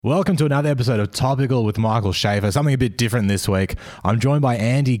Welcome to another episode of Topical with Michael Schaefer. Something a bit different this week. I'm joined by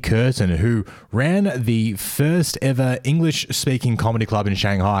Andy Curtin, who ran the first ever English-speaking comedy club in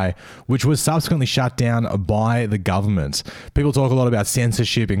Shanghai, which was subsequently shut down by the government. People talk a lot about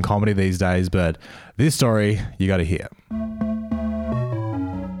censorship in comedy these days, but this story you got to hear.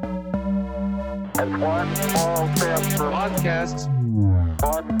 It's one small step for Podcasts.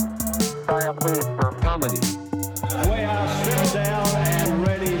 one giant leap for Comedy. We are stripped down and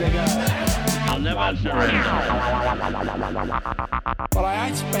ready to go. I'll never surrender. But I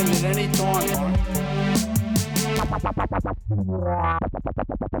ain't spending any time on it.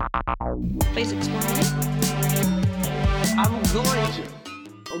 Please explain. I'm going to.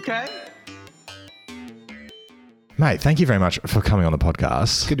 Okay? Mate, thank you very much for coming on the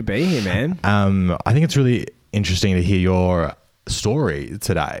podcast. Good to be here, man. I think it's really interesting to hear your story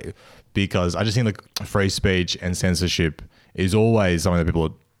today because I just think that free speech and censorship is always something that people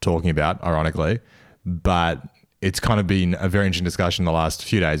are talking about, ironically, but it's kind of been a very interesting discussion the last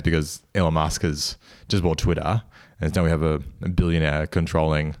few days because Elon Musk has just bought Twitter and now we have a billionaire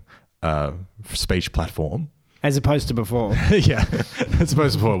controlling speech platform. As opposed to before. Yeah, as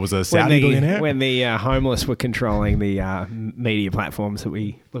opposed to before it was a Saudi billionaire. When the homeless were controlling the media platforms that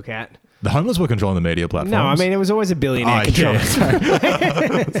we look at. The homeless were controlling the media platforms. No, I mean, it was always a billionaire controlling.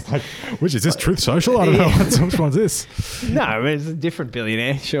 It's like, which is this, Truth Social? I don't know. Which one's this? No, it's a different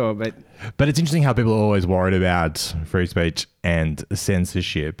billionaire, sure, but it's interesting how people are always worried about free speech and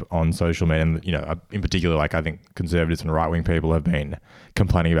censorship on social media. And, you know, in particular, like I think conservatives and right-wing people have been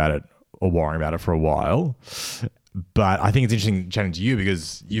complaining about it or worrying about it for a while. But I think it's interesting chatting to you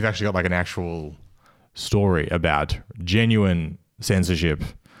because you've actually got like an actual story about genuine censorship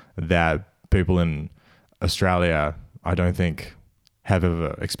that people in Australia, I don't think, have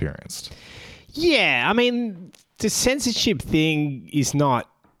ever experienced. yeah, I mean, the censorship thing is not,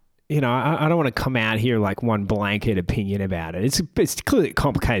 you know, I don't want to come out here like one blanket opinion about it. It's clearly a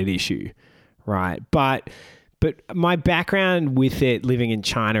complicated issue, right? But my background with it, living in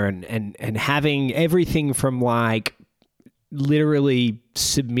China and having everything from like literally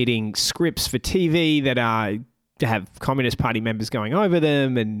submitting scripts for TV that are to have Communist Party members going over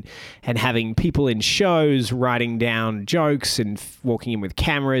them and having people in shows writing down jokes and walking in with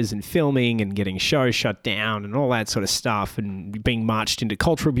cameras and filming and getting shows shut down and all that sort of stuff and being marched into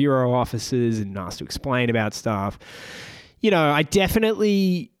Cultural Bureau offices and asked to explain about stuff. You know, I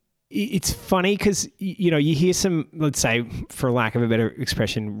definitely... It's funny because, you know, you hear some, let's say, for lack of a better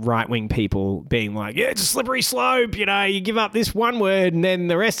expression, right-wing people being like, yeah, it's a slippery slope, you know, you give up this one word and then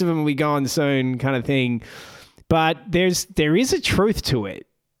the rest of them will be gone soon kind of thing. But there is a truth to it,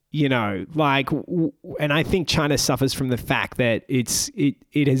 you know, like, and I think China suffers from the fact that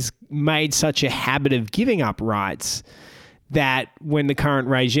it has made such a habit of giving up rights that when the current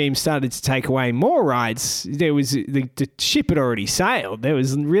regime started to take away more rights, there was the ship had already sailed. There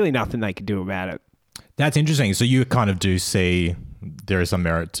was really nothing they could do about it. That's interesting. So you kind of do see there is some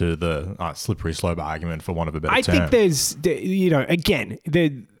merit to the slippery slope argument, for want of a better term. I think there's, you know, again,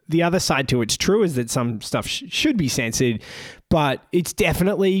 the other side to it's true is that some stuff should be censored, but it's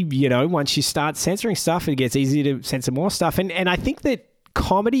definitely, you know, once you start censoring stuff, it gets easier to censor more stuff. And I think that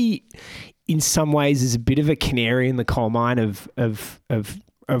comedy in some ways is a bit of a canary in the coal mine of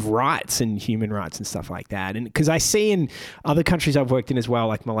rights and human rights and stuff like that. And because I see in other countries I've worked in as well,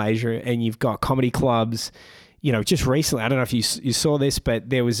 like Malaysia, and you've got comedy clubs, you know, just recently, I don't know if you saw this, but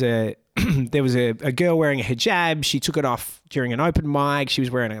there was a girl wearing a hijab. She took it off during an open mic. She was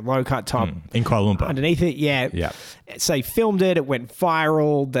wearing a low-cut top. In Kuala Lumpur. Underneath it, yeah. Yeah. So they filmed it. It went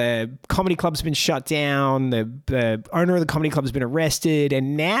viral. The comedy club's been shut down. The owner of the comedy club has been arrested.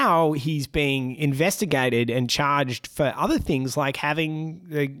 And now he's being investigated and charged for other things like having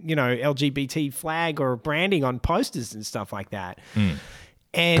the, you know, LGBT flag or branding on posters and stuff like that.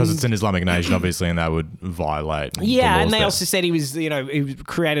 Because it's an Islamic nation, obviously, and that would violate. Yeah, the and laws they there. also said he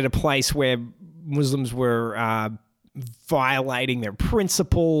created a place where Muslims were violating their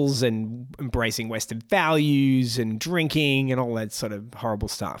principles and embracing Western values and drinking and all that sort of horrible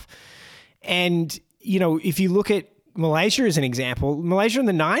stuff. And, you know, if you look at Malaysia as an example, Malaysia in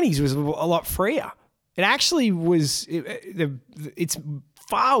the 90s was a lot freer. It actually was, it's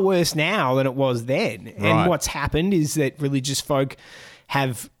far worse now than it was then. Right. And what's happened is that religious folk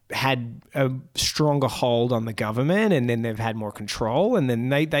have had a stronger hold on the government, and then they've had more control, and then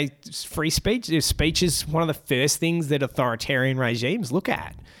they free speech. Speech is one of the first things that authoritarian regimes look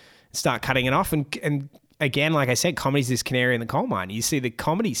at, start cutting it off. And again, like I said, comedy's this canary in the coal mine. You see the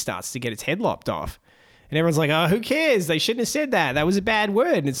comedy starts to get its head lopped off, and everyone's like, oh, who cares? They shouldn't have said that. That was a bad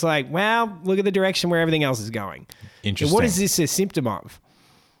word. And it's like, well, look at the direction where everything else is going. Interesting. What is this a symptom of?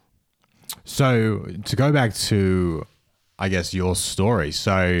 So to go back to, I guess, your story.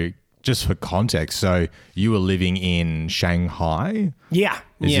 So just for context, so you were living in Shanghai. Yeah.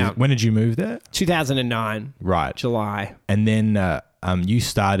 When did you move there? 2009. Right. July. And then you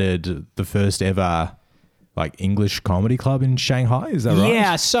started the first ever like English comedy club in Shanghai. Is that right?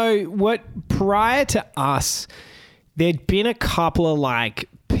 Yeah. So prior to us, there'd been a couple of like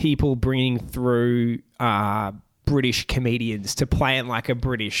people bringing through British comedians to play in like a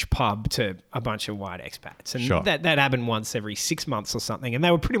British pub to a bunch of white expats. And Sure. that happened once every 6 months or something. And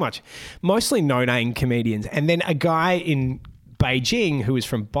they were pretty much mostly no-name comedians. And then a guy in Beijing who was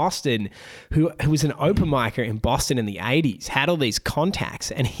from Boston, who was an open micer in Boston in the 80s, had all these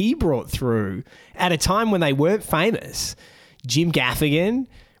contacts. And he brought through, at a time when they weren't famous, Jim Gaffigan,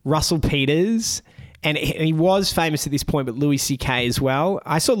 Russell Peters, and he was famous at this point, but Louis C.K. as well.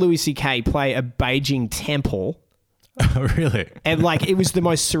 I saw Louis C.K. play a Beijing temple. Really? And like, it was the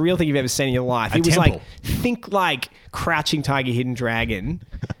most surreal thing you've ever seen in your life. It was temple? like, think like Crouching Tiger, Hidden Dragon,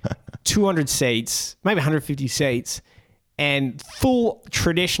 200 seats, maybe 150 seats, and full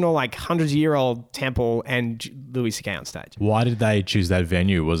traditional, like hundreds-year-old temple and Louis C.K. on stage. Why did they choose that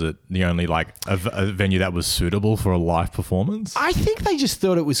venue? Was it the only like a venue that was suitable for a live performance? I think they just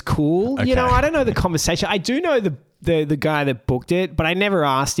thought it was cool. Okay. You know, I don't know the conversation. I do know the guy that booked it, but I never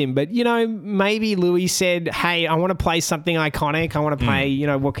asked him. But, you know, maybe Louis said, hey, I want to play something iconic. I want to play, you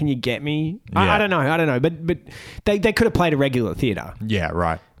know, what can you get me? Yeah. I don't know. But they could have played a regular theatre. Yeah,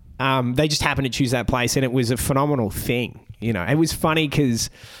 right. They just happened to choose that place, and it was a phenomenal thing. You know, it was funny because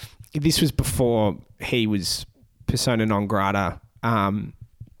this was before he was persona non grata. And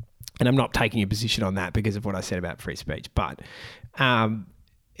I'm not taking a position on that because of what I said about free speech. But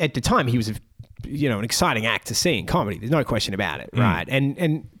at the time, he was an exciting act to see in comedy. There's no question about it, right?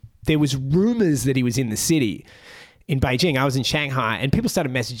 And there was rumors that he was in the city in Beijing. I was in Shanghai, and people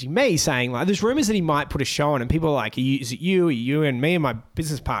started messaging me saying, like, there's rumors that he might put a show on, and people are like, is it you? Are you? And me and my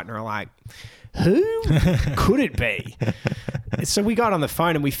business partner are like, who could it be? So we got on the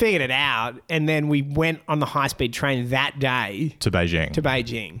phone and we figured it out, and then we went on the high-speed train that day To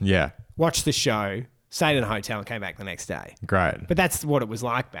Beijing. Yeah. watched the show, stayed in a hotel, and came back the next day. Great. But that's what it was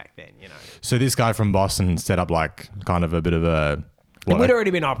like back then, you know. So this guy from Boston set up like kind of a bit of a... And we'd already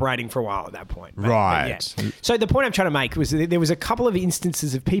been operating for a while at that point. But Right. yeah. So the point I'm trying to make was that there was a couple of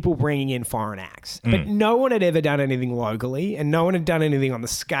instances of people bringing in foreign acts, but no one had ever done anything locally, and no one had done anything on the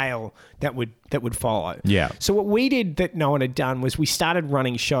scale that would follow. Yeah. So what we did that no one had done was we started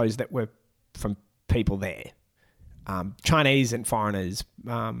running shows that were from people there. Chinese and foreigners,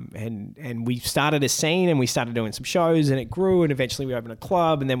 and we started a scene, and we started doing some shows, and it grew, and eventually we opened a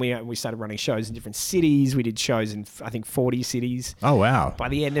club, and then we started running shows in different cities. We did shows in I think 40 cities. Oh, wow. By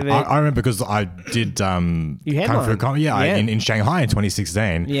the end of it, I remember because I did Kung Fu headlined. Comedy in Shanghai in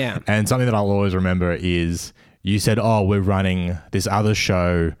 2016. Yeah. And something that I'll always remember is you said, oh, we're running this other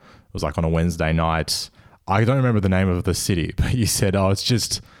show. It was like on a Wednesday night. I don't remember the name of the city, but you said, oh, it's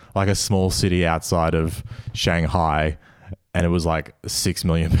just like a small city outside of Shanghai, and it was like 6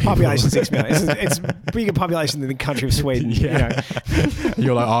 million people. population 6 million. It's bigger population than the country of Sweden. Yeah. You know?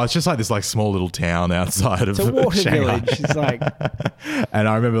 You're like, oh, it's just like this like small little town outside of It's a water Shanghai. village. It's like, And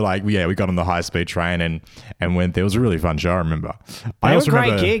I remember like, we got on the high speed train and went there. It was a really fun show, I remember. they were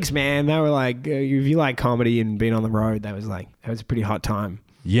great gigs, man. They were like, if you like comedy and being on the road, that was a pretty hot time.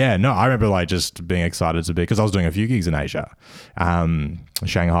 Yeah, no, I remember like just being excited to be, because I was doing a few gigs in Asia.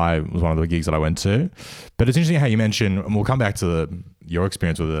 Shanghai was one of the gigs that I went to. But it's interesting how you mentioned, and we'll come back to your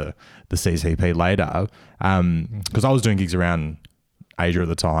experience with the CCP later, because I was doing gigs around Asia at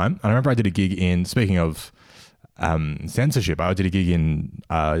the time. And I remember I did a gig in, speaking of censorship, I did a gig in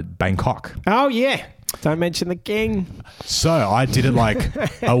Bangkok. Oh, yeah. Don't mention the king. So I did it like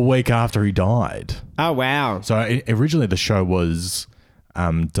a week after he died. Oh, wow. So originally the show was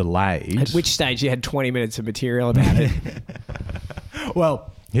delayed. At which stage you had 20 minutes of material about it.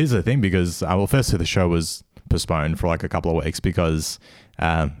 Well, here's the thing, because firstly the show was postponed for like a couple of weeks because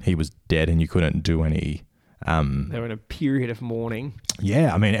he was dead and you couldn't do any. They were in a period of mourning.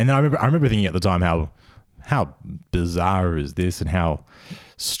 Yeah, I mean, and then I remember thinking at the time how bizarre is this, and how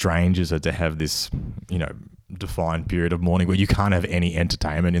strange is it to have this, defined period of mourning where you can't have any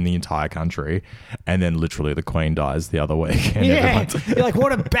entertainment in the entire country, and then literally the Queen dies the other week. And Yeah. You're like,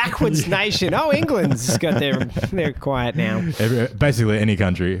 what a backwards nation. Oh, England's got they're quiet now. Basically any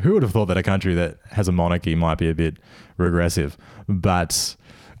country. Who would have thought that a country that has a monarchy might be a bit regressive? But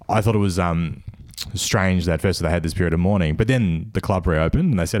I thought it was strange that first they had this period of mourning, but then the club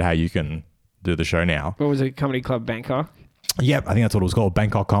reopened and they said, hey, you can do the show now. What was it? Comedy Club Bangkok? Yep, I think that's what it was called,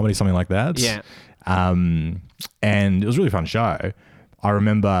 Bangkok Comedy, something like that. Yeah. And it was a really fun show. I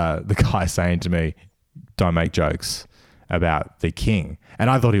remember the guy saying to me, don't make jokes about the king. And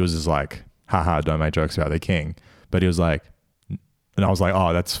I thought he was just like, haha, don't make jokes about the king. But he was like, and I was like,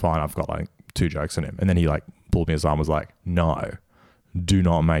 oh, that's fine. I've got like 2 jokes on him. And then he like pulled me aside and was like, no, do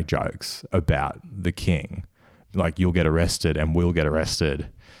not make jokes about the king. Like you'll get arrested and we'll get arrested.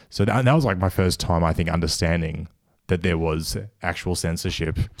 So that was like my first time, I think, understanding that there was actual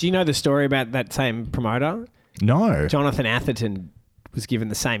censorship. Do you know the story about that same promoter? No. Jonathan Atherton was given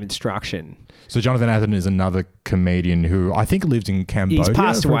the same instruction. So Jonathan Atherton is another comedian who I think lives in Cambodia. He's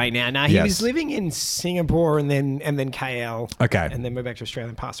passed away now. No, he Yes. was living in Singapore and then KL. Okay. And then moved back to Australia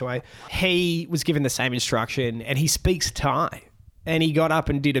and passed away. He was given the same instruction and he speaks Thai. And he got up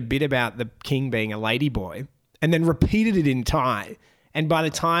and did a bit about the king being a ladyboy and then repeated it in Thai. And by the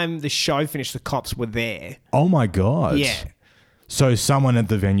time the show finished, the cops were there. Oh my God. Yeah. So someone at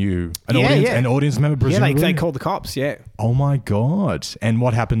the venue, an Yeah. audience member, Yeah, presumably? they called the cops, yeah. Oh my God. And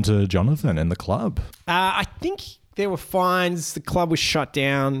what happened to Jonathan and the club? I think there were fines. The club was shut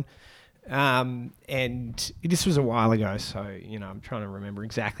down. And this was a while ago, so, I'm trying to remember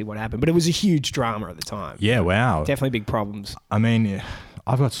exactly what happened. But it was a huge drama at the time. Yeah, wow. Definitely big problems. I mean,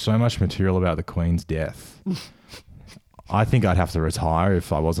 I've got so much material about the Queen's death. I think I'd have to retire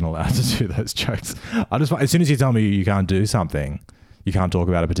if I wasn't allowed to do those jokes. As soon as you tell me you can't do something, you can't talk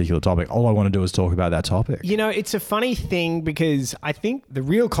about a particular topic, all I want to do is talk about that topic. It's a funny thing because I think the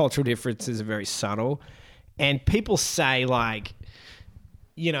real cultural differences are very subtle. And people say, like,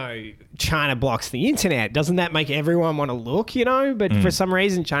 China blocks the internet. Doesn't that make everyone want to look, But for some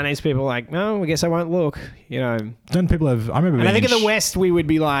reason, Chinese people are like, no, I guess I won't look, Don't people have... I remember And I being think in the West, we would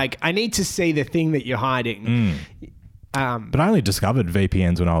be like, I need to see the thing that you're hiding. But I only discovered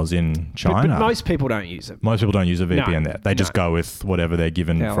VPNs when I was in China. But most people don't use it. Most people don't use a VPN No, there. They just go with whatever they're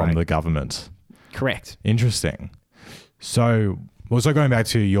given Yeah, from right. the government. Correct. Interesting. So going back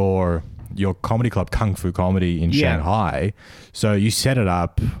to your comedy club, Kung Fu Comedy in Yeah. Shanghai. So you set it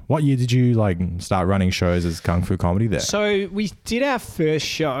up. What year did you start running shows as Kung Fu Comedy there? So we did our first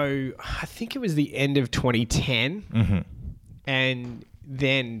show, I think it was the end of 2010. Mm-hmm. And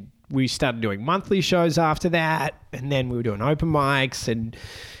then we started doing monthly shows after that. And then we were doing open mics. And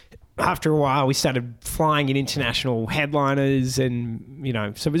after a while, we started flying in international headliners. And,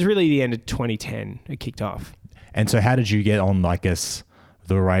 so it was really the end of 2010 it kicked off. And so how did you get on, I guess,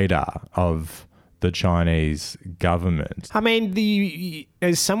 the radar of the Chinese government? I mean,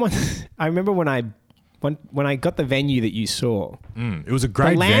 as someone, I remember when I got the venue that you saw, It was a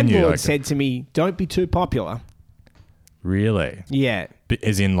great the venue. landlord said to me, "Don't be too popular." Really? Yeah,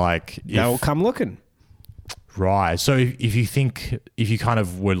 As in they'll come looking. Right. So if you kind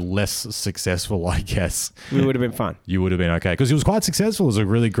of were less successful, I guess, We would have been fun. you would have been okay. Because it was quite successful. It was a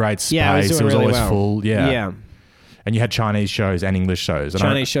really great space. Yeah, it was doing really always well. full. Yeah. Yeah. And you had Chinese shows and English shows. And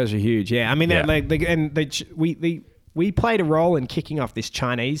Chinese shows are huge. Yeah, I mean, Yeah. we played a role in kicking off this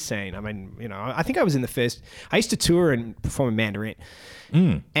Chinese scene. I mean, I think I was in the first. I used to tour and perform in Mandarin,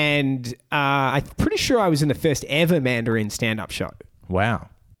 and I'm pretty sure I was in the first ever Mandarin stand-up show. Wow.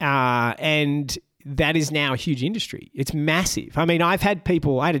 And that is now a huge industry. It's massive. I mean, I had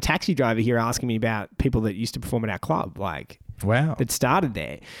a taxi driver here asking me about people that used to perform at our club, Wow. that started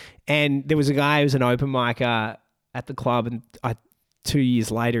there. And there was a guy who was an open micer at the club, and 2 years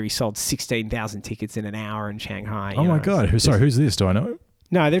later, he sold 16,000 tickets in an hour in Shanghai. Oh my God. Who's this? Do I know?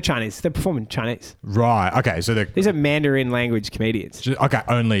 No, they're Chinese. They're performing Chinese. Right. Okay. So These are Mandarin language comedians. okay.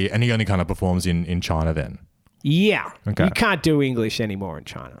 And he only kind of performs in China then. Yeah. Okay. You can't do English anymore in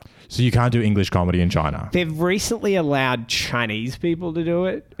China. So you can't do English comedy in China. They've recently allowed Chinese people to do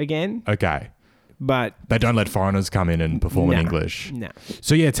it again, Okay. but They don't let foreigners come in and perform in No. English. no.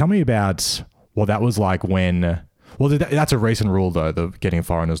 So yeah, tell me about what that was like when. Well, that's a recent rule though, the getting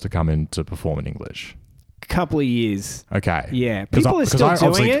foreigners to come in to perform in English. Couple of years. Okay. Yeah. People are still doing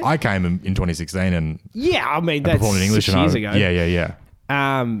obviously it. I came in 2016 and Yeah, I mean, that's performed in English 6 years ago. Yeah.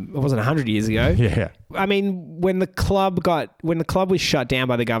 It wasn't 100 years ago. Yeah. I mean, when the club was shut down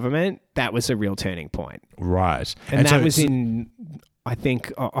by the government, that was a real turning point. Right. And that so, was in, I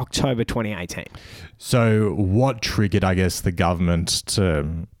think, October 2018. So what triggered, I guess, the government to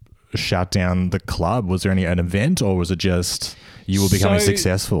shut down the club? Was there an event, or was it just you were becoming So-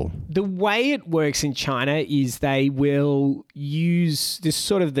 successful? The way it works in China is they will use this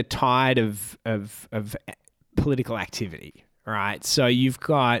sort of the tide of political activity, right? So you've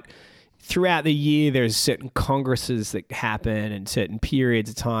got throughout the year, there's certain congresses that happen and certain periods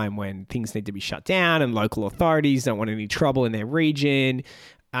of time when things need to be shut down and local authorities don't want any trouble in their region.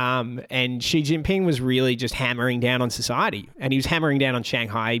 And Xi Jinping was really just hammering down on society, and he was hammering down on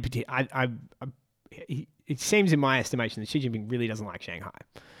Shanghai. it seems in my estimation that Xi Jinping really doesn't like Shanghai.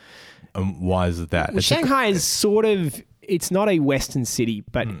 Why is it that? Well, It's a- Shanghai is sort of, it's not a Western city,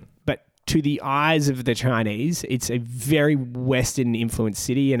 but to the eyes of the Chinese, it's a very Western influenced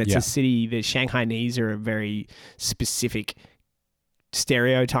city, and it's Yeah. a city, the Shanghainese are a very specific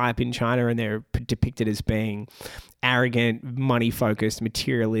stereotype in China, and they're depicted as being arrogant, money focused,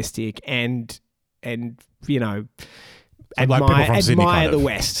 materialistic, and you know, So like people from Sydney, admire kind the of.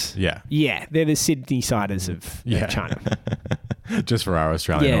 West. Yeah. Yeah, they're the Sydney-siders of China. Just for our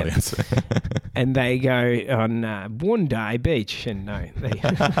Australian Yeah. audience. And they go on Bondi Beach, and no, they,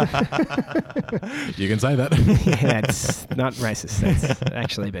 You can say that. yeah, that's not racist. That's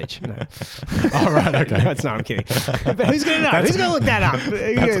actually beach. No, All right, okay. no, it's not. I'm kidding. But who's going to know? Who's going to look that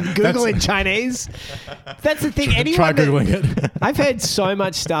up? Google in Chinese. That's the thing. Anyone Try that- Googling it. I've heard so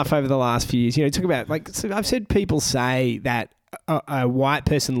much stuff over the last few years. You know, talk about so I've heard people say that a white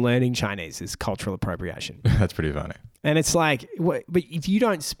person learning Chinese is cultural appropriation. That's pretty funny. And it's like, but if you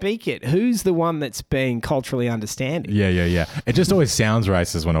don't speak it, who's the one that's being culturally understanding? Yeah. It just always sounds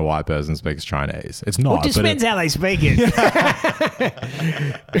racist when a white person speaks Chinese. It's not. Well, it just but depends how they speak it.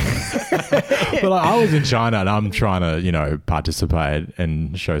 But like, I was in China and I'm trying to, you know, participate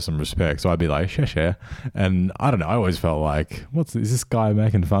and show some respect. So I'd be like, share. And I don't know. I always felt like, is this guy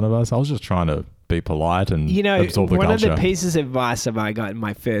making fun of us? I was just trying to be polite and You know, absorb the one culture. of the pieces of advice that I got in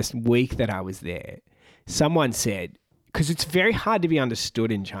my first week that I was there, someone said, because it's very hard to be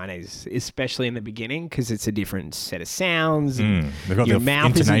understood in Chinese, especially in the beginning, because it's a different set of sounds. And They've got your the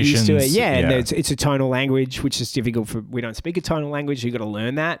mouth isn't used to it. intonations. Yeah, and Yeah. it's a tonal language, which is difficult for. We don't speak a tonal language. You've got to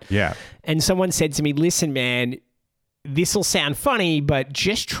learn that. Yeah. And someone said to me, "Listen, man, this will sound funny, but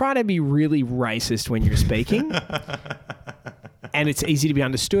just try to be really racist when you're speaking." And it's easy to be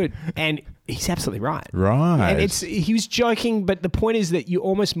understood. And he's absolutely right. Right. And he was joking, but the point is that you're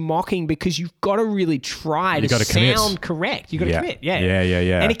almost mocking because you've got to really try to gotta commit. sound correct. You've got to Yeah. commit. Yeah.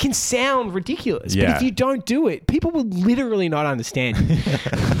 Yeah. And it can sound ridiculous. But Yeah. if you don't do it, people will literally not understand you.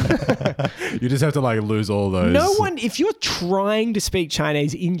 You just have to like lose all those. No one, if you're trying to speak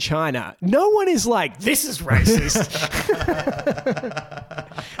Chinese in China, no one is like, this is racist.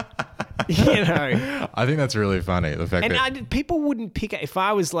 You know. I think that's really funny. The fact that People wouldn't pick up if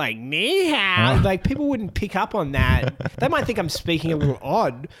I was like ni hao. Like people wouldn't pick up on that. They might think I'm speaking a little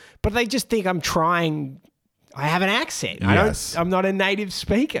odd, but they just think I'm trying. I have an accent. Yes. I'm not a native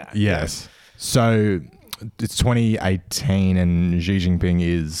speaker. Yes. So it's 2018 and Xi Jinping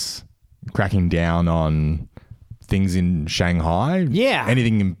is cracking down on things in Shanghai. Yeah.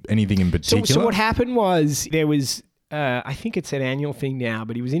 Anything in particular? So what happened was there was. I think it's an annual thing now,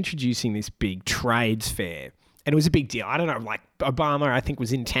 but he was introducing this big trades fair. And it was a big deal. I don't know, like Obama, I think,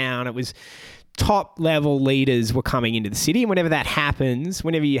 was in town. It was top level leaders were coming into the city. And whenever that happens,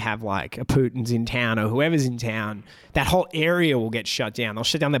 whenever you have like a Putin's in town or whoever's in town, that whole area will get shut down. They'll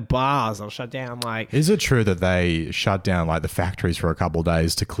shut down the bars. They'll shut down like... Is it true that they shut down like the factories for a couple of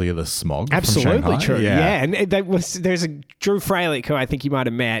days to clear the smog? from Absolutely Shanghai? true. Yeah. And there's a Drew Freilich who I think you might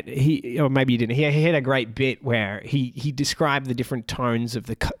have met. Or maybe you didn't. He had a great bit where he described the different tones of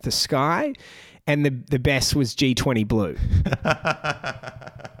the sky, and the best was G20 blue.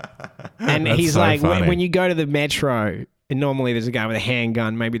 And That's he's so like, funny. when you go to the metro, and normally there's a guy with a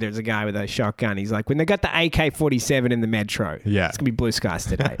handgun, maybe there's a guy with a shotgun. He's like, when they got the AK-47 in the metro, Yeah. it's gonna be blue skies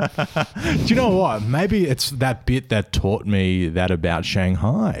today. Do you know what? Maybe it's that bit that taught me that about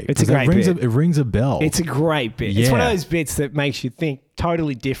Shanghai. It's a 'Cause great bit. It rings a bell. It's a great bit. It's one of Yeah. those bits that makes you think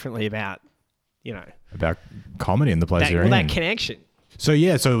totally differently about, you know, about comedy in the place you're in. that connection. So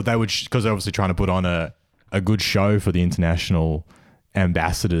yeah, so they would, because they're obviously trying to put on a good show for the international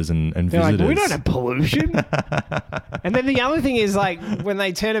ambassadors and They're visitors. like, we don't have pollution. And then the other thing is like when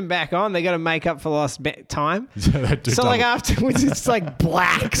they turn them back on, they got to make up for lost time. They do So like double- afterwards, it's like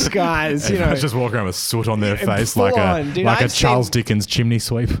black skies, you know. Everyone's just walking around with soot on their face full like on, dude. a I've Charles seen- Dickens chimney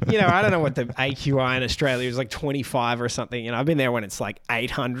sweep. You know, I don't know what the AQI in Australia is, like 25 or something. You know, I've been there when it's like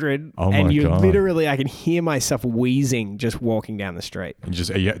 800. Oh and my you God. literally, I can hear myself wheezing just walking down the street. Do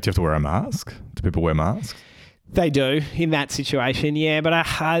you have to wear a mask? Do people wear masks? They do in that situation, yeah. But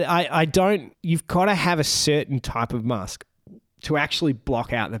I don't. You've got to have a certain type of mask to actually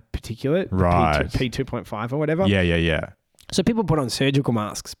block out the particulate, Right. P2.5 or whatever. Yeah. So people put on surgical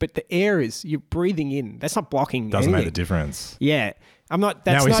masks, but the air is you're breathing in. That's not blocking. Doesn't make anything. the difference. Yeah, I'm not.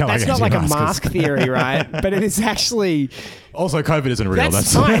 Now That's we not. sound That's like not like a anti-maskers. mask theory, right? But it is actually. Also, COVID isn't real. That's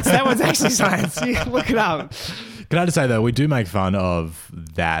science. That one's actually science. You can look it up. Can I just say though, we do make fun of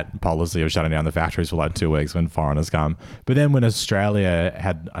that policy of shutting down the factories for like 2 weeks when foreigners come. But then when Australia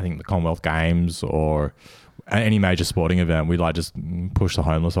had, I think, the Commonwealth Games at any major sporting event, we like just push the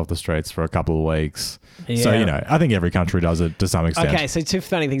homeless off the streets for a couple of weeks. So, Yeah. I think every country does it to some extent. Okay, so two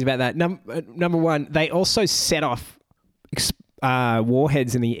funny things about that. Number one, they also set off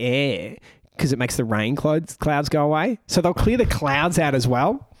warheads in the air because it makes the rain clouds go away. So they'll clear the clouds out as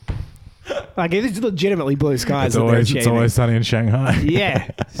well. Like, it's legitimately blue skies. It's always sunny in Shanghai. Yeah,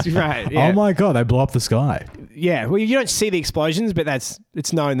 right. Yeah. Oh my God, they blow up the sky. Yeah, well, you don't see the explosions, but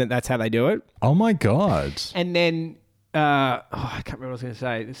it's known that that's how they do it. Oh my God. And then, I can't remember what I was going to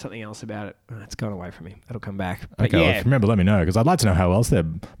say. There's something else about it. Oh, it's gone away from me. It'll come back. But Okay, well, yeah. if you remember, let me know, because I'd like to know how else they're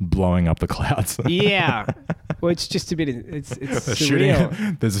blowing up the clouds. Yeah. Well, it's just a bit. It's They're surreal.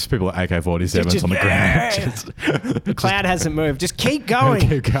 shooting. There's just people at AK-47s Just- on the ground. The cloud hasn't moved. Just keep going.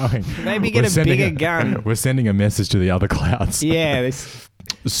 Keep going. Maybe get a bigger gun. We're sending a message to the other clouds. Yeah.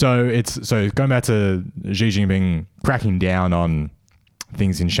 So going back to Xi Jinping cracking down on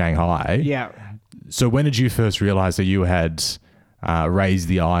things in Shanghai. Yeah. So when did you first realize that you had raised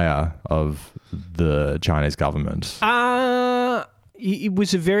the ire of the Chinese government? It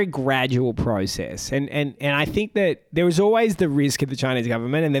was a very gradual process, and I think that there was always the risk of the Chinese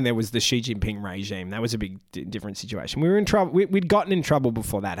government, and then there was the Xi Jinping regime. That was a big different situation. We were in trouble. We'd gotten in trouble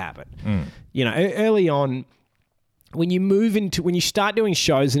before that happened. Early on, when you start doing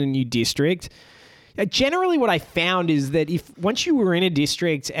shows in a new district, generally what I found is that once you were in a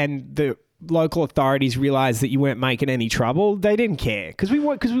district and the local authorities realized that you weren't making any trouble, they didn't care because we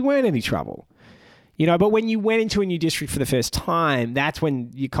weren't any trouble. But when you went into a new district for the first time, that's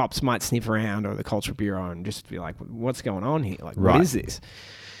when your cops might sniff around, or the Cultural Bureau, and just be like, what's going on here? Like, Right. What is this?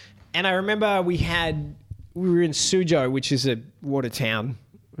 And I remember we were in Suzhou, which is a water town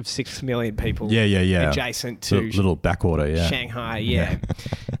of 6 million people. Yeah. Adjacent to Little backwater, yeah. Shanghai, yeah.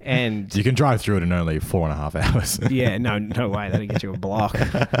 And You can drive through it in only 4.5 hours. yeah, no way. That'll get you a block.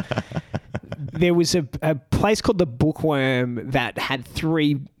 There was a place called the Bookworm that had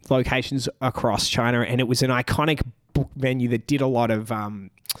 3 locations across China, and it was an iconic book venue that did a lot of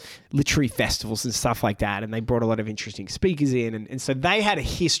literary festivals and stuff like that, and they brought a lot of interesting speakers in, and so they had a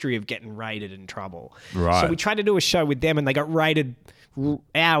history of getting raided in trouble. Right. So we tried to do a show with them, and they got raided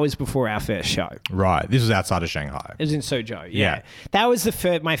hours before our first show. Right. This was outside of Shanghai. It was in Suzhou. Yeah. Yeah. That was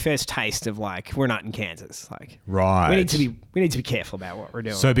my first taste of like, we're not in Kansas. Like, Right. we need to be careful about what we're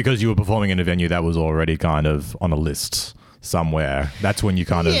doing. So because you were performing in a venue that was already kind of on a list somewhere, that's when you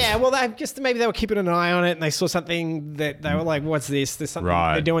kind of... yeah, well, I guess maybe they were keeping an eye on it, and they saw something that they were like, "What's this? There's something.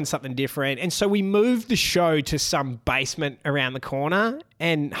 Right. They're doing something different." And so we moved the show to some basement around the corner.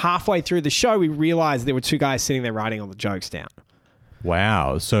 And halfway through the show, we realized there were 2 guys sitting there writing all the jokes down.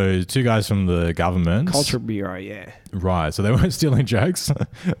 Wow. So 2 guys from the government. Cultural Bureau, yeah. Right. So they weren't stealing jokes.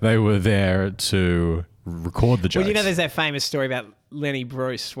 They were there to record the jokes. Well, there's that famous story about Lenny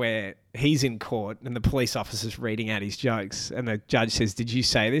Bruce where he's in court and the police officer's reading out his jokes, and the judge says, "Did you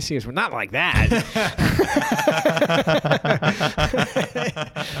say this?" He goes, "Well, not like that."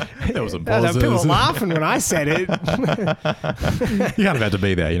 There was some People were pauses. laughing when I said it. You kind of had to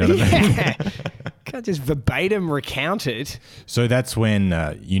be there, you know what I mean? Yeah. Can't just verbatim recount it. So that's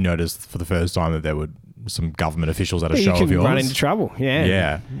when you noticed for the first time that there were some government officials at a You show can of yours. run into trouble. Yeah.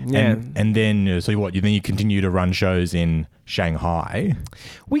 Yeah. Yeah. And then, so what? Then you continue to run shows in Shanghai.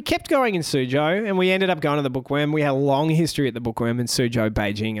 We kept going in Suzhou, and we ended up going to the Bookworm. We had a long history at the Bookworm in Suzhou,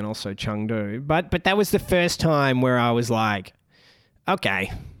 Beijing, and also Chengdu. But that was the first time where I was like,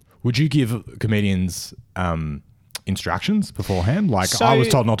 okay. Would you give comedians instructions beforehand? Like, So- I was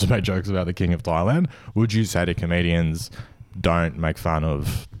told not to make jokes about the King of Thailand. Would you say to comedians, don't make fun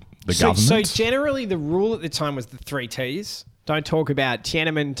of the So government? generally, the rule at the time was the 3 Ts. Don't talk about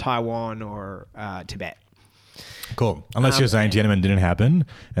Tiananmen, Taiwan, or Tibet. Cool. Unless you're saying Tiananmen didn't happen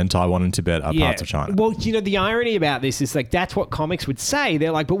and Taiwan and Tibet are parts of China. Well, the irony about this is like that's what comics would say.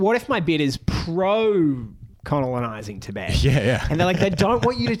 They're like, but what if my bit is pro colonizing Tibet? Yeah. And they're like, they don't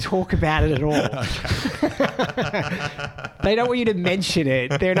want you to talk about it at all. They don't want you to mention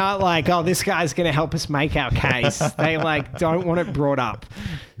it. They're not like, oh, this guy's going to help us make our case. They like don't want it brought up.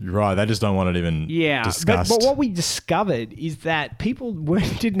 Right. They just don't want it even discussed. But what we discovered is that people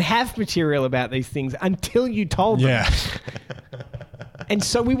didn't have material about these things until you told them. Yeah. And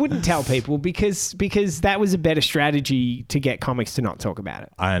so we wouldn't tell people because that was a better strategy to get comics to not talk about it.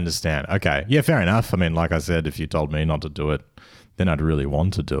 I understand. Okay. Yeah, fair enough. I mean, like I said, if you told me not to do it, then I'd really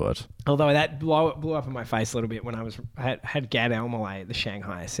want to do it. Although that blew up in my face a little bit when I had Gad Elmaleh at the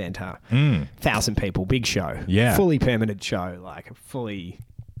Shanghai Centre. 1,000 people, big show. Yeah. Fully permitted show, like a fully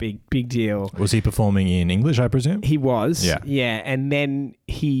big deal. Was he performing in English, I presume? He was. Yeah. Yeah. And then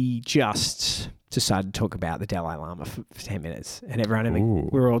he just decided to talk about the Dalai Lama for 10 minutes. And everyone in Ooh.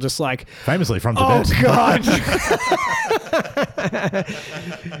 we were all just like, Famously from oh, Tibet. God.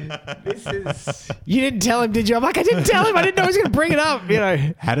 You didn't tell him, did you? I'm like, I didn't tell him. I didn't know he was going to bring it up, you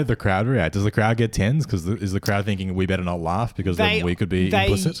know. How did the crowd react? Does the crowd get tens? Because is the crowd thinking we better not laugh because then we could be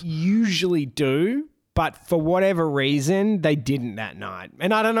implicit? They usually do, but for whatever reason, they didn't that night.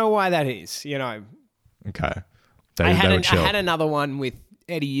 And I don't know why that is, you know. Okay. I They were chill. had another one with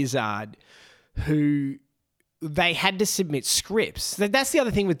Eddie Izzard, who they had to submit scripts. That's the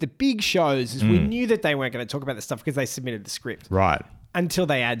other thing with the big shows is we knew that they weren't going to talk about the stuff because they submitted the script Right. until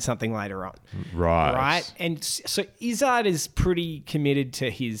they add something later on. Right. Right? And so Izzard is pretty committed to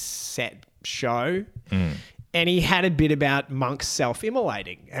his set show. And he had a bit about monks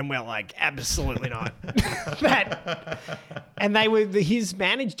self-immolating. And we're like, absolutely not. And they were, his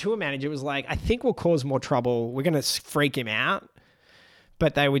tour manager was like, I think we'll cause more trouble. We're going to freak him out.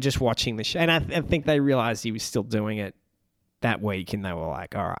 But they were just watching the show. And I think they realized he was still doing it that week. And they were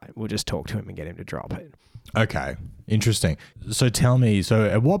like, all right, we'll just talk to him and get him to drop it. Okay. Interesting. So tell me, so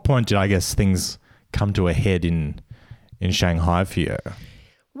at what point did, I guess, things come to a head in Shanghai for you?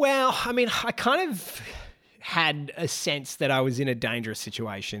 Well, I mean, I kind of had a sense that I was in a dangerous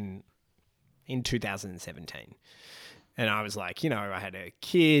situation in 2017. And I was like, you know, I had a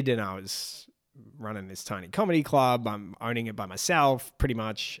kid and I was running this tiny comedy club. I'm owning it by myself pretty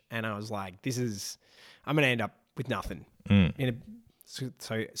much. And I was like, I'm going to end up with nothing.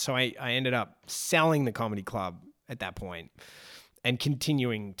 So I ended up selling the comedy club at that point and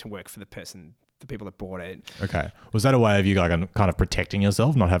continuing to work for the people that bought it. Okay. Was that a way of you like kind of protecting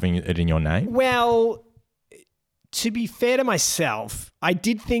yourself, not having it in your name? Well, to be fair to myself, I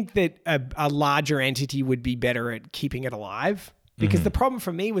did think that a larger entity would be better at keeping it alive. Because the problem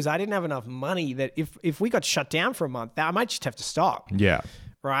for me was I didn't have enough money that if we got shut down for a month, I might just have to stop. Yeah.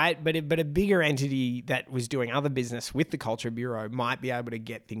 Right? But a bigger entity that was doing other business with the Culture Bureau might be able to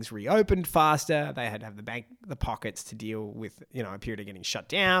get things reopened faster. They had to have the pockets to deal with, you know, a period of getting shut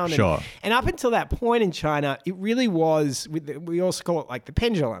down. Sure. And up until that point in China, it really was, we also call it like the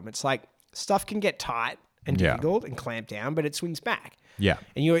pendulum. It's like stuff can get tight and difficult and clamp down, but it swings back. Yeah.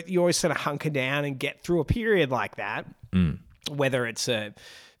 And you always sort of hunker down and get through a period like that. Whether it's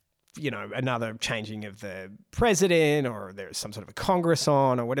another changing of the president or there's some sort of a Congress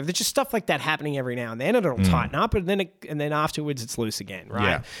on or whatever. There's just stuff like that happening every now and then. It'll tighten up and then afterwards it's loose again, right?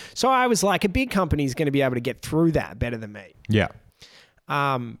 Yeah. So I was like, a big company is going to be able to get through that better than me. Yeah.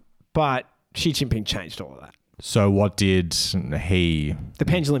 But Xi Jinping changed all of that. So what did he... The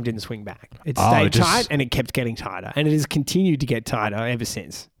pendulum didn't swing back. It stayed tight and it kept getting tighter. And it has continued to get tighter ever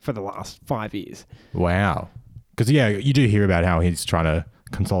since for the last 5 years. Wow. Because, you do hear about how he's trying to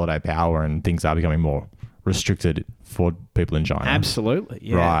consolidate power and things are becoming more restricted for people in China. Absolutely,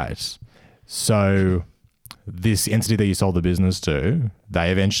 yeah. Right. So this entity that you sold the business to,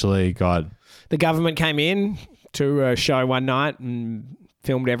 they eventually got... The government came in to a show one night and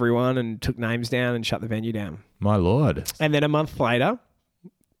filmed everyone and took names down and shut the venue down. My Lord. And then a month later,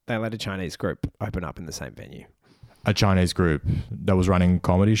 they let a Chinese group open up in the same venue. A Chinese group that was running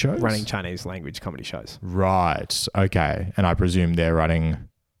comedy shows? Running Chinese language comedy shows. Right. Okay. And I presume they're running,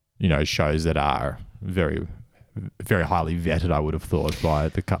 shows that are very, very highly vetted, I would have thought, by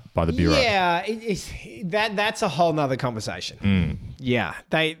the Bureau. Yeah. That's a whole nother conversation. Yeah.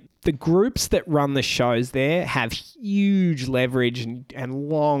 The groups that run the shows there have huge leverage and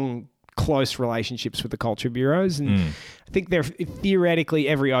long, close relationships with the culture bureaus. And I think theoretically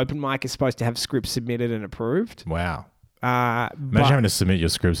every open mic is supposed to have scripts submitted and approved. Wow. Imagine having to submit your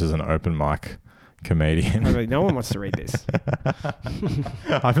scripts as an open mic comedian. I mean, no one wants to read this.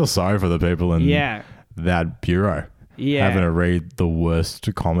 I feel sorry for the people in that bureau. Yeah. Having to read the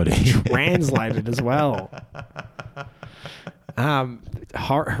worst comedy. Translated as well.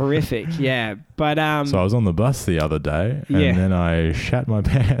 Horrific, yeah. But so I was on the bus the other day, and then I shat my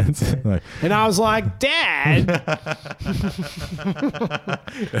pants. And I was like, Dad.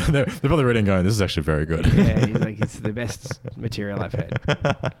 they're probably reading, going, "This is actually very good." Yeah, he's like, "It's the best material I've heard."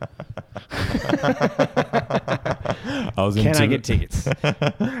 Can I get tickets?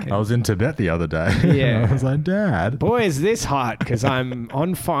 I was in Tibet the other day. Yeah, I was like, "Dad, boy, is this hot?" Because I'm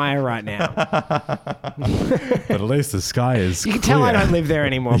on fire right now. But at least the sky is. You can tell I don't live there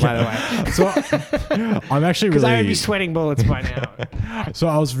anymore, by the way. So I'm actually because really... I would be sweating bullets by now. So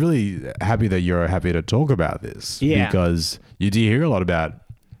I was really happy that you're happy to talk about this. Yeah. Because you do hear a lot about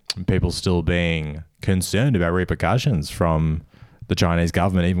people still being concerned about repercussions from the Chinese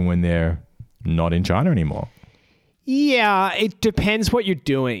government, even when they're not in China anymore. Yeah, it depends what you're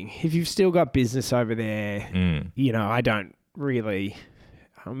doing. If you've still got business over there, I don't really...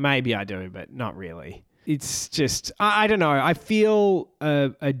 Maybe I do, but not really. It's just, I don't know. I feel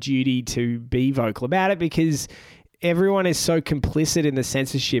a duty to be vocal about it because everyone is so complicit in the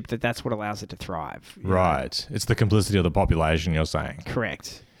censorship that that's what allows it to thrive. Right. It's the complicity of the population, you're saying.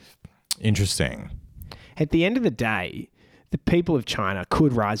 Correct. Interesting. At the end of the day, the people of China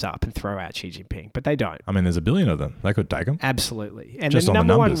could rise up and throw out Xi Jinping, but they don't. I mean, there's a billion of them. They could take them. Absolutely. And Just the on the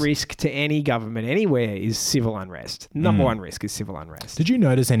number one numbers. risk to any government anywhere is civil unrest. Number one risk is civil unrest. Did you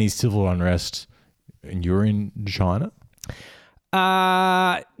notice any civil unrest when you were in China?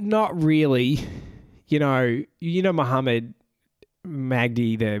 Not really. You know Mohammed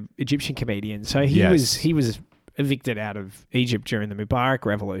Magdi, the Egyptian comedian. So he was evicted out of Egypt during the Mubarak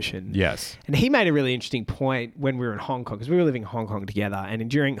Revolution. Yes. And he made a really interesting point when we were in Hong Kong, because we were living in Hong Kong together. And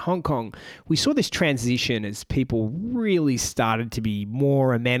during Hong Kong, we saw this transition as people really started to be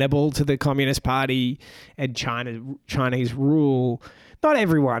more amenable to the Communist Party and Chinese rule. Not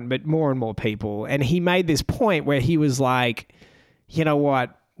everyone, but more and more people. And he made this point where he was like, you know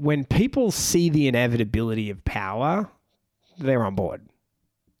what? When people see the inevitability of power, they're on board.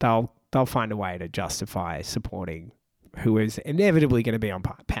 They'll find a way to justify supporting who is inevitably going to be in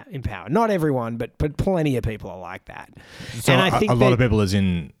power. Not everyone, but plenty of people are like that. So and I think a lot of people, as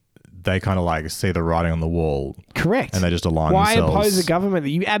in, they kind of like see the writing on the wall. Correct. And they just align Why themselves. oppose a government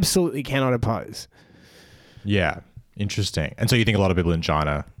that you absolutely cannot oppose? Yeah. Interesting. And so you think a lot of people in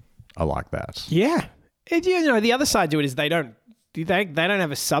China are like that? Yeah. The other side to it is they don't have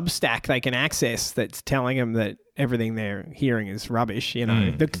a Substack they can access that's telling them that everything they're hearing is rubbish. They're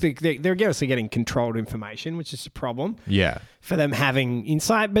obviously getting controlled information, which is a problem. Yeah. For them having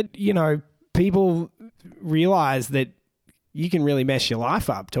insight, but people realize that you can really mess your life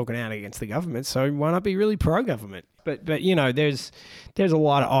up talking out against the government. So why not be really pro-government? But there's a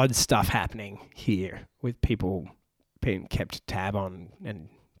lot of odd stuff happening here with people being kept tab on and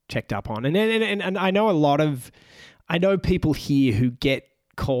checked up on, and I know people here who get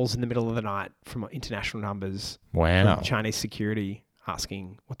calls in the middle of the night from international numbers. Wow. From Chinese security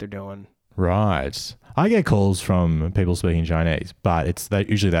asking what they're doing. Right. I get calls from people speaking Chinese, but it's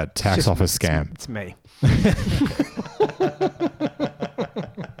usually that tax office scam. It's me.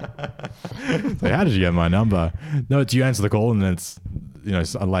 So how did you get my number? No, do you answer the call and then it's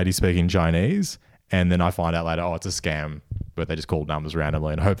a lady speaking Chinese, and then I find out later, it's a scam, but they just called numbers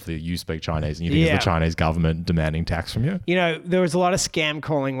randomly, and hopefully you speak Chinese and you think it's the Chinese government demanding tax from you. There was a lot of scam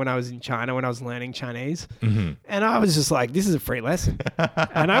calling when I was in China, when I was learning Chinese. Mm-hmm. And I was just like, this is a free lesson.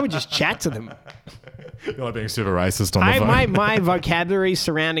 And I would just chat to them. You're like being super racist on the phone. My vocabulary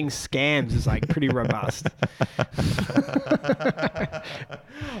surrounding scams is like pretty robust.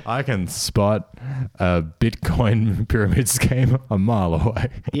 I can spot a Bitcoin pyramid scheme a mile away.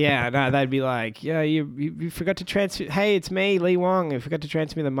 Yeah, no, they'd be like, you forgot to transfer. Hey, it's me, Lee Wong. I forgot to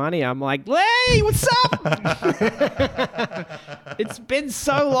transfer me the money. I'm like, Lee, what's up? It's been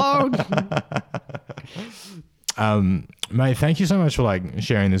so long. Mate, thank you so much for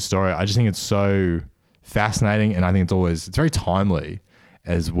sharing this story. I just think it's so fascinating, and I think it's very timely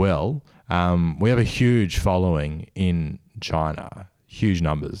as well. We have a huge following in China. Huge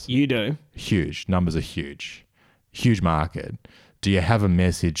numbers. You do. Huge. Numbers are huge. Huge market. Do you have a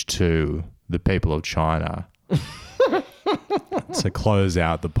message to the people of China to close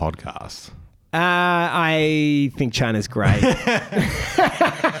out the podcast? I think China's great.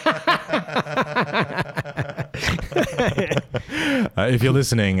 If you're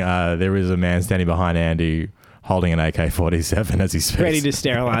listening, there is a man standing behind Andy holding an AK-47 as he speaks. Ready to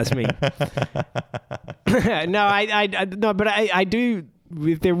sterilize me. No, but I do.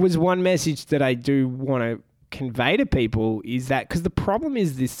 If there was one message that I do want to convey to people, is that because the problem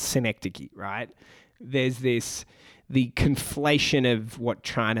is this synecdoche, right? There's the conflation of what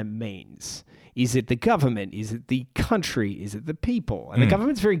China means. Is it the government? Is it the country? Is it the people? And the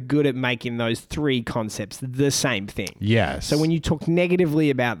government's very good at making those three concepts the same thing. Yes. So when you talk negatively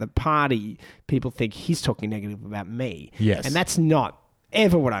about the party, people think he's talking negatively about me. Yes. And that's not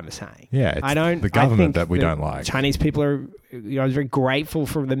ever what I'm saying. Yeah, it's the government that we don't like. Chinese people are, I was very grateful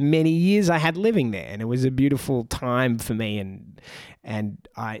for the many years I had living there, and it was a beautiful time for me. And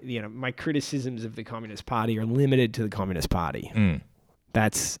I, my criticisms of the Communist Party are limited to the Communist Party.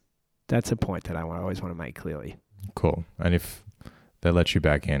 That's a point that I always want to make clearly. Cool. And if they let you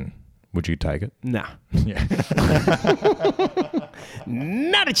back in, would you take it? Nah. Yeah.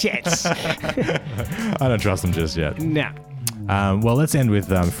 Not a chance. I don't trust them just yet. Nah. Well, let's end with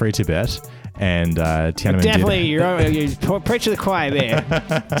Free Tibet and Tiananmen. Definitely, you're preaching the choir there.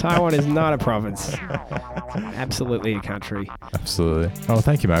 Taiwan is not a province. Absolutely a country. Absolutely. Oh,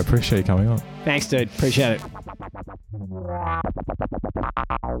 thank you, mate. I appreciate you coming on. Thanks, dude. Appreciate it.